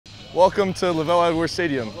Welcome to LaVell Edwards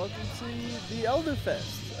Stadium. Welcome to the Elder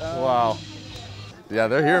Fest. Wow. Yeah,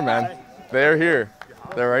 they're here, man. They're here.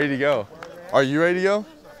 They're ready to go. Are you ready to go?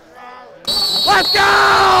 Let's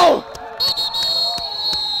go!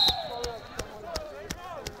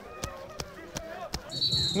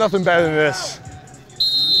 Nothing better than this.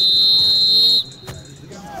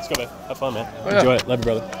 Let's go, man. Have fun, man. Oh, yeah. Enjoy it. Love you,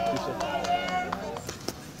 brother.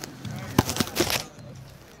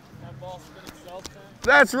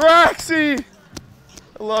 That's Roxy!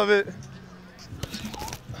 I love it.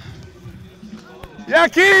 Yeah,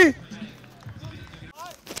 Key!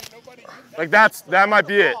 Like that might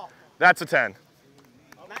be it. That's a 10.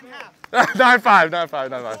 9.5, 9.5,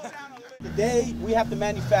 9.5. Today, we have to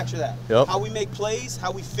manufacture that. Yep. How we make plays,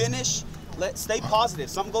 how we finish. Let's stay positive.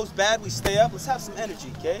 Something goes bad, we stay up. Let's have some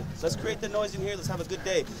energy, okay? So let's create the noise in here. Let's have a good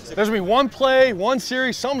day. There's gonna be one play, one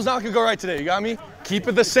series. Something's not gonna go right today. You got me? Keep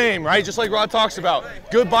it the same, right? Just like Rod talks about.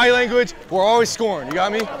 Good body language. We're always scoring. You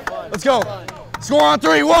got me? Let's go. Score on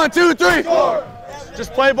 3. 1, 2, 3. Score.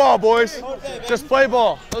 Just play ball, boys. Just play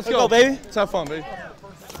ball. Let's go, baby. Let's have fun, baby.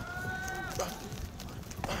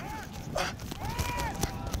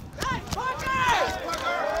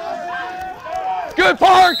 Good,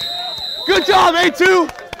 Park. Good job,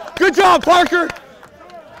 A2. Good job, Parker.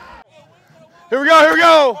 Here we go, here we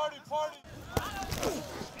go.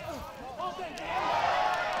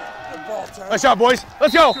 Nice job, boys.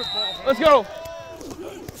 Let's go. Let's go.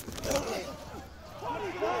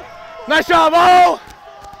 Nice job, oh.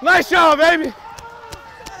 Nice job, baby.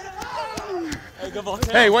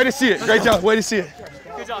 Hey, way to see it. Great job, way to see it.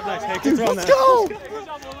 Good job, nice. Hey, good Let's go.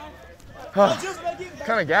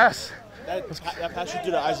 Kind of gas. That pass you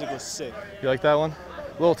threw to Isaac was sick. You like that one? A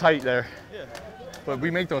little tight there. Yeah. But we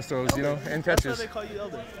make those throws, you know, and catches. That's why they call you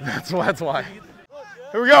Elder. That's why.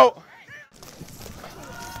 Here we go.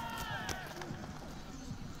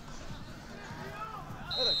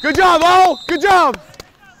 Good job, oh! Good job!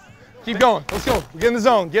 Keep going. Let's go. Get in the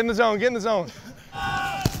zone. Get in the zone. Get in the zone.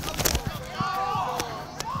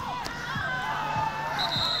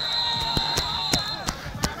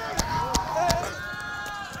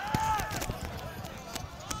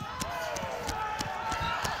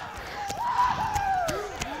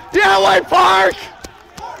 Yeah, White Park!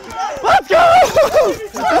 Let's go!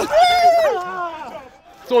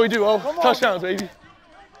 That's what we do, oh. Touchdowns, baby.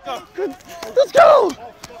 Good. Let's go!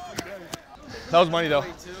 That was money, though.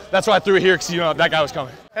 That's why I threw it here, because you know that guy was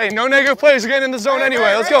coming. Hey, no negative plays. We're getting in the zone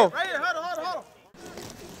anyway. Let's go. Right here, huddle.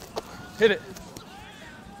 Hit it.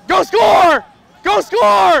 Go score! Go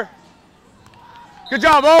score! Good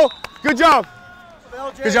job, oh. Good job.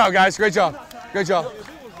 Good job, guys. Great job. Great job.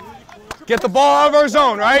 Get the ball out of our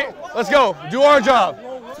zone, right? Let's go. Do our job.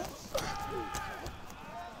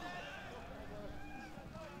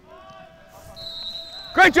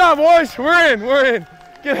 Great job, boys. We're in. We're in.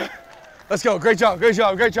 Get it. Let's go. Great job. Great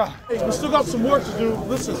job. Great job. Hey, we still got some work to do.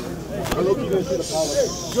 Listen.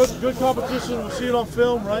 Good competition. We see it on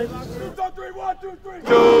film, right? 2, 3, 1, 2, 3.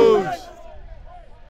 Cougars.